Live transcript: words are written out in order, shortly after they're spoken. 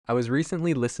I was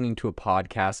recently listening to a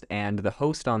podcast and the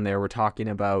host on there were talking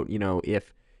about,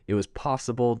 if it was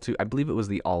possible to, I believe it was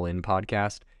the All In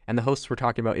podcast, and the hosts were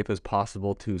talking about if it was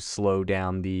possible to slow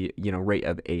down the, rate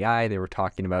of AI. They were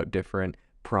talking about different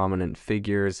prominent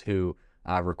figures who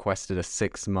requested a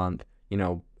 6 month,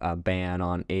 ban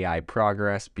on AI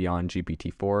progress beyond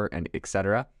GPT-4 and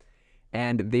etc.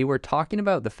 And they were talking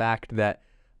about the fact that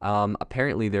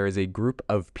apparently there is a group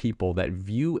of people that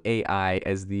view AI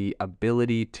as the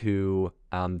ability to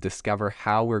discover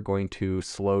how we're going to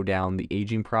slow down the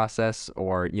aging process,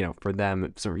 or for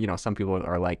them, so some people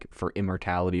are like for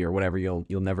immortality or whatever, you'll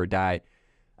never die.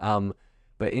 Um,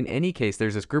 but in any case,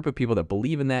 there's this group of people that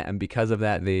believe in that, and because of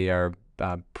that, they are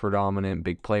predominant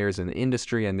big players in the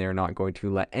industry, and they're not going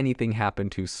to let anything happen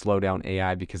to slow down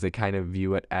AI because they kind of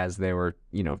view it as their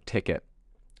ticket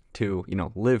to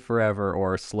live forever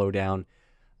or slow down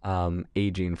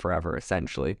aging forever,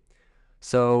 essentially.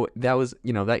 So that was,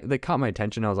 that caught my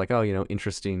attention. I was like, oh,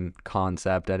 interesting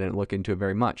concept. I didn't look into it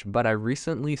very much, but I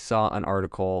recently saw an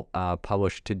article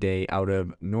published today out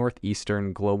of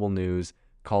Northeastern Global News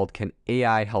called "Can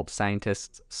AI Help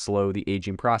Scientists Slow the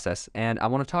Aging Process?" And I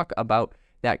want to talk about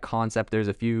that concept. There's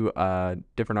a few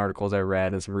different articles I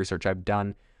read and some research I've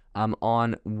done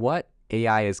on what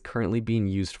AI is currently being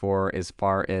used for as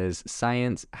far as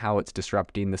science, how it's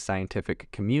disrupting the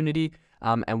scientific community,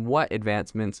 and what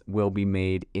advancements will be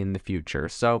made in the future.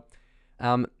 So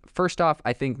first off,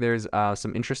 I think there's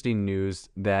some interesting news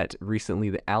that recently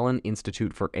the Allen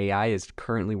Institute for AI is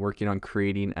currently working on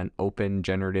creating an open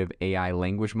generative AI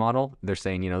language model. They're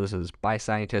saying, this is by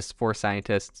scientists, for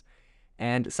scientists.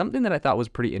 And something that I thought was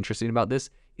pretty interesting about this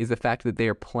is the fact that they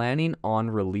are planning on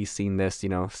releasing this,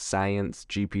 Science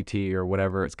GPT or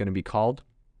whatever it's going to be called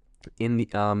in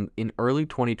early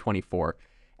 2024.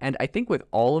 And I think with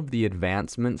all of the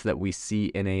advancements that we see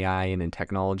in AI and in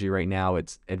technology right now,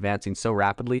 it's advancing so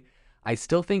rapidly. I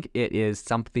still think it is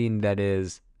something that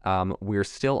is we're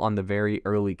still on the very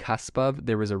early cusp of.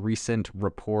 There was a recent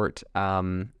report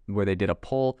where they did a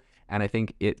poll, and I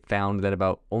think it found that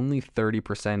about only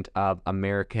 30% of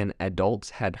American adults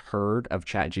had heard of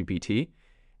ChatGPT,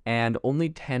 and only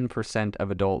 10%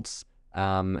 of adults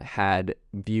had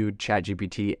viewed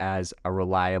ChatGPT as a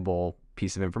reliable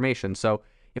piece of information. So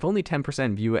if only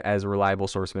 10% view it as a reliable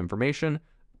source of information,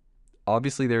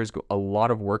 obviously there's a lot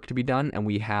of work to be done, and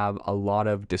we have a lot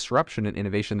of disruption and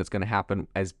innovation that's going to happen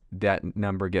as that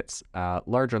number gets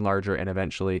larger and larger, and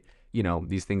eventually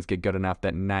these things get good enough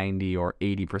that 90 or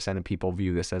 80% of people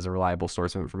view this as a reliable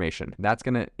source of information. That's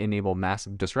going to enable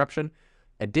massive disruption.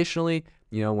 Additionally,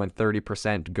 when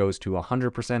 30% goes to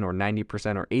 100% or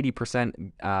 90% or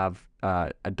 80% of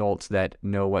adults that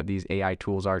know what these AI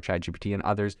tools are, ChatGPT and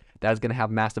others, that is going to have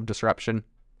massive disruption.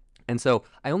 And so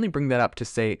I only bring that up to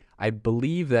say, I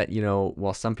believe that,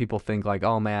 while some people think like,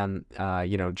 oh man,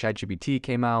 ChatGPT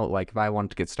came out, like if I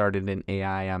want to get started in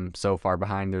AI, I'm so far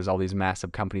behind. There's all these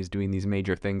massive companies doing these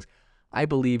major things. I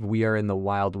believe we are in the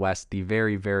Wild West, the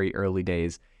very, very early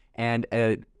days. And,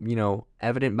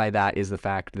 evident by that is the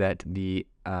fact that the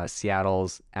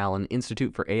Seattle's Allen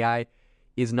Institute for AI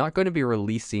is not going to be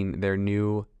releasing their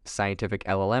new scientific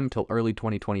LLM till early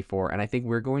 2024. And I think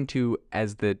we're going to,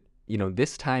 as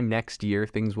this time next year,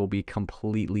 things will be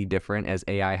completely different as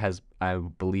AI has, I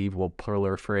believe, will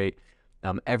proliferate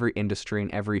every industry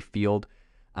and every field.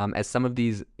 As some of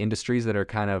these industries that are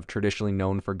kind of traditionally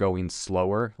known for going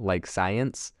slower, like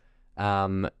science,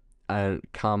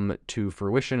 come to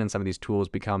fruition and some of these tools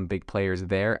become big players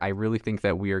there, I really think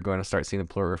that we are going to start seeing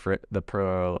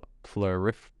the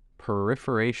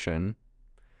proliferation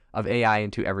of AI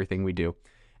into everything we do.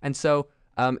 And so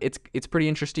it's pretty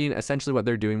interesting. Essentially what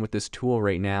they're doing with this tool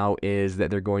right now is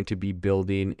that they're going to be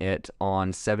building it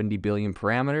on 70 billion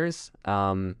parameters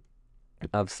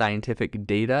of scientific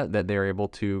data that they're able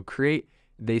to create.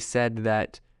 They said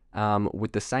that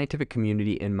with the scientific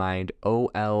community in mind,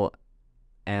 OLMO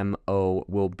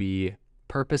will be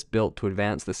purpose-built to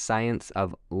advance the science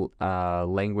of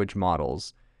language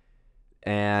models.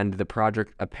 And the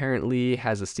project apparently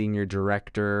has a senior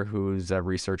director who's a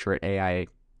researcher at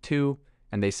AI2,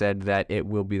 and they said that it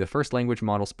will be the first language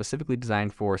model specifically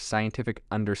designed for scientific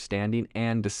understanding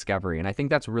and discovery. And I think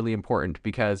that's really important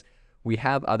because we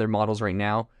have other models right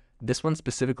now. This one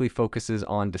specifically focuses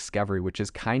on discovery, which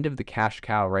is kind of the cash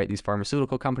cow, right? These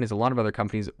pharmaceutical companies, a lot of other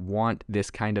companies want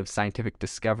this kind of scientific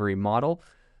discovery model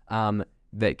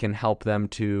that can help them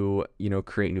to,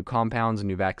 create new compounds,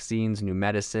 new vaccines, new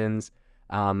medicines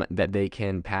that they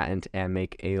can patent and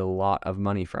make a lot of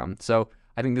money from. So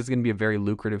I think this is going to be a very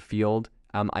lucrative field.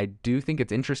 I do think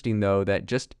it's interesting though that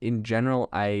just in general,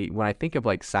 when I think of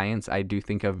like science, I do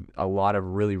think of a lot of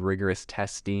really rigorous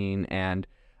testing and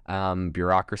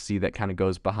bureaucracy that kind of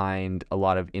goes behind a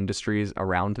lot of industries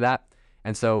around that.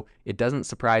 And so it doesn't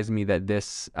surprise me that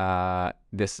this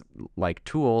like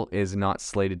tool is not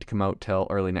slated to come out till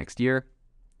early next year.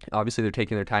 Obviously, they're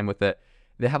taking their time with it.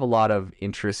 They have a lot of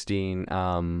interesting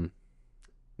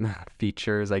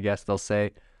features, I guess they'll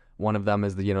say. One of them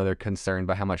is they're concerned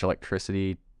by how much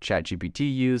electricity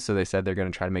ChatGPT used, so they said they're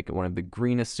going to try to make it one of the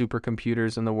greenest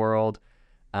supercomputers in the world.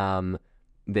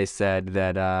 They said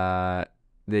that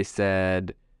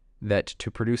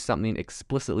to produce something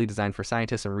explicitly designed for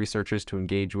scientists and researchers to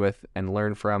engage with and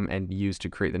learn from and use to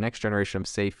create the next generation of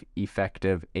safe,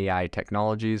 effective AI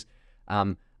technologies.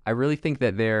 I really think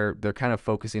that they're kind of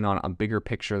focusing on a bigger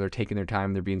picture. They're taking their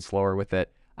time. They're being slower with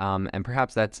it. And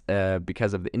perhaps that's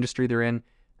because of the industry they're in.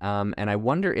 And I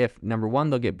wonder if, number one,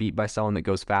 they'll get beat by someone that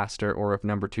goes faster, or if,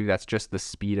 number two, that's just the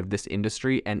speed of this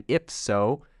industry. And if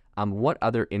so, what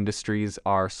other industries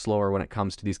are slower when it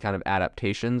comes to these kind of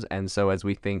adaptations? And so as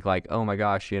we think like, oh my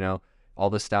gosh, all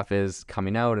this stuff is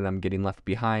coming out and I'm getting left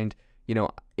behind. In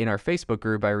our Facebook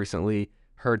group, I recently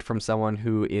heard from someone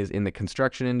who is in the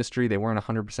construction industry. They weren't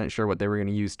 100% sure what they were going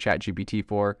to use ChatGPT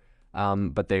for.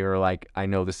 But they were like, I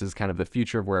know this is kind of the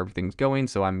future of where everything's going,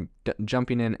 so I'm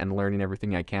jumping in and learning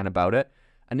everything I can about it.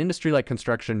 An industry like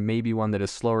construction may be one that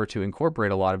is slower to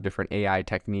incorporate a lot of different AI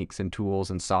techniques and tools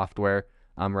and software,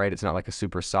 right? It's not like a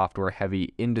super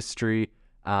software-heavy industry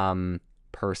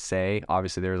per se.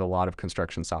 Obviously, there's a lot of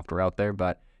construction software out there,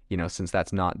 but since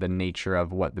that's not the nature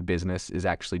of what the business is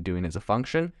actually doing as a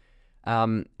function.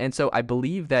 And so I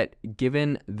believe that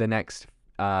given the next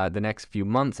few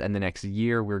months and the next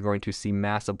year, we're going to see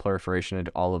massive proliferation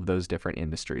into all of those different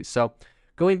industries. So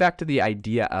going back to the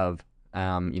idea of,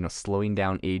 slowing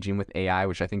down aging with AI,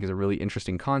 which I think is a really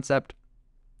interesting concept.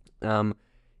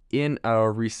 In a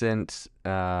recent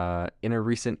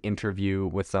interview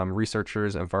with some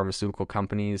researchers and pharmaceutical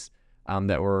companies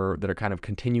that are kind of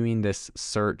continuing this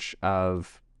search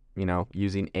of,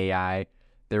 using AI,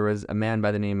 there was a man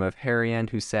by the name of Harian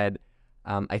who said,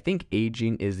 I think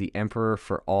aging is the emperor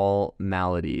for all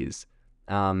maladies.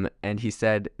 And he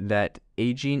said that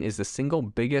aging is the single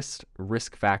biggest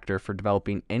risk factor for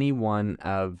developing any one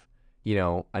of,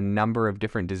 a number of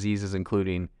different diseases,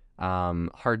 including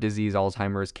heart disease,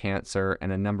 Alzheimer's, cancer,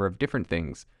 and a number of different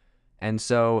things. And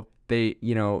so they,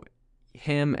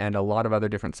 him and a lot of other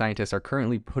different scientists are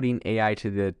currently putting AI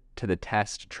to the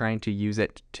test, trying to use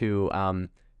it to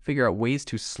figure out ways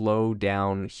to slow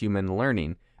down human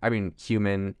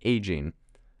aging.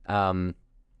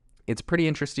 It's pretty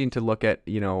interesting to look at,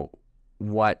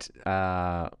 what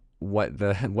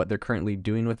they're currently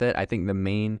doing with it. I think the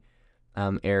main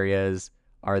areas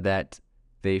are that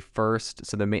the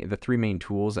three main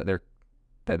tools that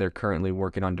they're currently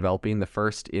working on developing. The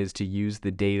first is to use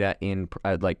the data in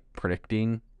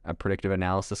predicting a predictive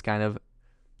analysis kind of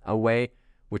a way,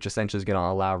 which essentially is going to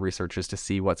allow researchers to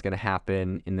see what's going to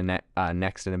happen in the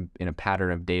next in a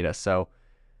pattern of data. So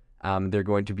they're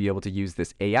going to be able to use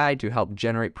this AI to help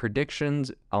generate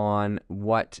predictions on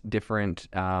what different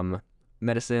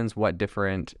medicines, what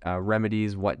different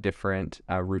remedies, what different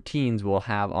routines will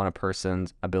have on a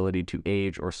person's ability to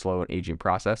age or slow an aging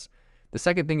process. The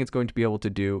second thing it's going to be able to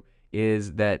do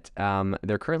is that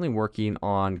they're currently working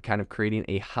on kind of creating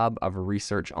a hub of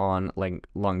research on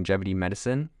longevity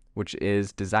medicine, which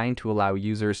is designed to allow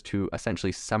users to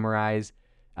essentially summarize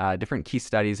different key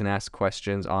studies and ask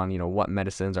questions on, what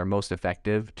medicines are most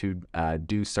effective to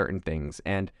do certain things.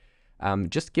 And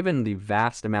just given the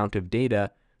vast amount of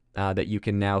data that you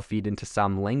can now feed into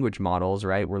some language models,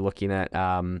 right? We're looking at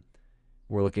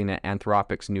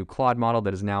Anthropic's new Claude model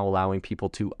that is now allowing people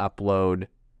to upload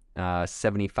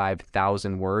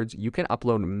 75,000 words. You can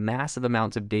upload massive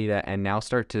amounts of data and now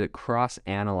start to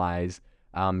cross-analyze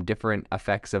different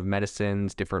effects of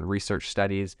medicines, different research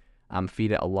studies,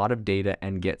 feed it a lot of data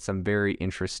and get some very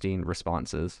interesting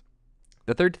responses.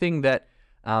 The third thing that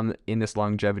in this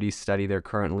longevity study they're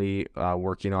currently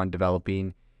working on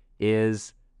developing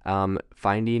is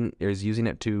using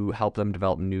it to help them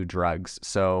develop new drugs.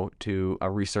 So a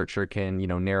researcher can,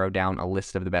 narrow down a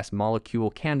list of the best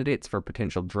molecule candidates for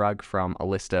potential drug from a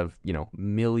list of,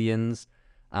 millions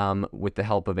with the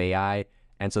help of AI.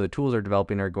 And so the tools they're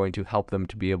developing are going to help them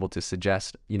to be able to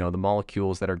suggest, the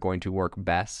molecules that are going to work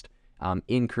best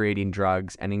in creating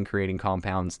drugs and in creating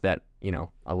compounds that,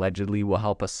 allegedly will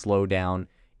help us slow down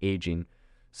aging.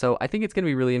 So I think it's going to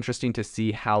be really interesting to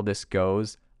see how this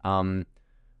goes.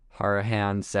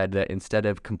 Harahan said that instead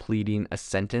of completing a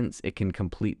sentence, it can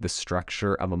complete the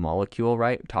structure of a molecule,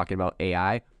 right? Talking about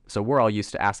AI. So we're all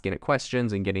used to asking it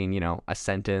questions and getting, a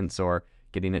sentence or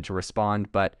getting it to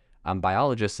respond. But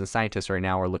biologists and scientists right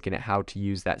now are looking at how to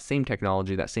use that same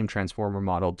technology, that same transformer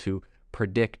model to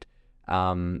predict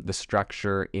the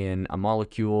structure in a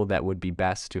molecule that would be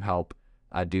best to help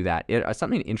do that.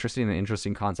 Something interesting, an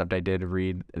interesting concept I did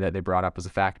read that they brought up was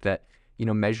the fact that,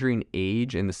 measuring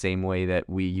age in the same way that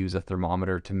we use a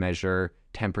thermometer to measure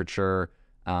temperature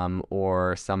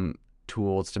or some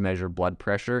tools to measure blood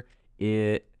pressure,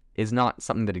 it is not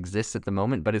something that exists at the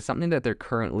moment, but it's something that they're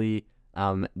currently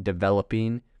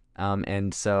developing.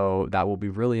 And so that will be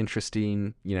really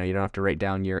interesting. You don't have to write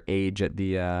down your age at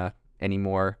the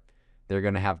anymore. They're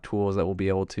going to have tools that will be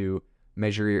able to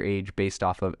measure your age based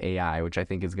off of AI, which I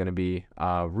think is going to be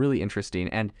really interesting.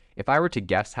 And if I were to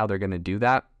guess how they're going to do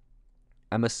that,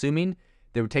 I'm assuming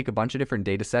they would take a bunch of different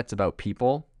data sets about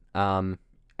people and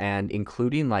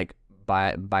including like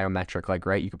biometric, like,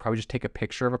 right, you could probably just take a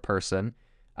picture of a person,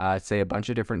 say a bunch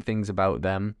of different things about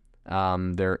them,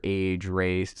 their age,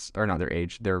 race, or not their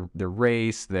age, their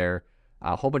race, their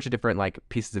a whole bunch of different like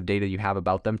pieces of data you have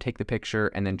about them, take the picture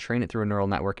and then train it through a neural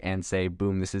network and say,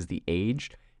 boom, this is the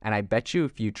age. And I bet you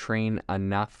if you train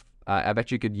enough, I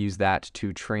bet you could use that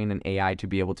to train an AI to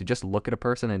be able to just look at a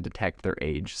person and detect their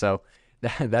age. So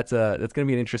that's going to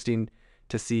be interesting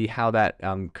to see how that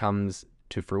comes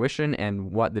to fruition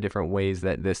and what the different ways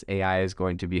that this AI is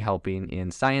going to be helping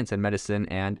in science and medicine,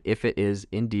 and if it is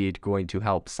indeed going to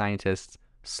help scientists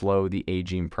slow the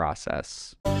aging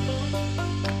process.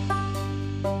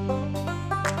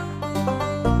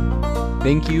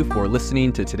 Thank you for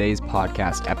listening to today's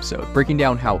podcast episode, breaking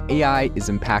down how AI is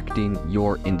impacting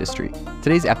your industry.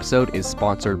 Today's episode is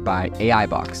sponsored by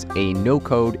AIbox, a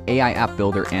no-code AI app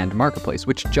builder and marketplace,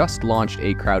 which just launched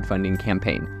a crowdfunding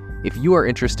campaign. If you are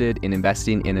interested in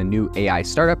investing in a new AI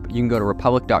startup, you can go to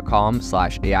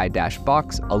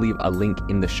republic.com/AI-box. I'll leave a link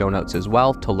in the show notes as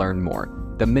well to learn more.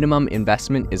 The minimum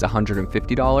investment is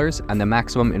 $150 and the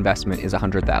maximum investment is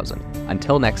 $100,000.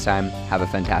 Until next time, have a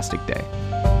fantastic day.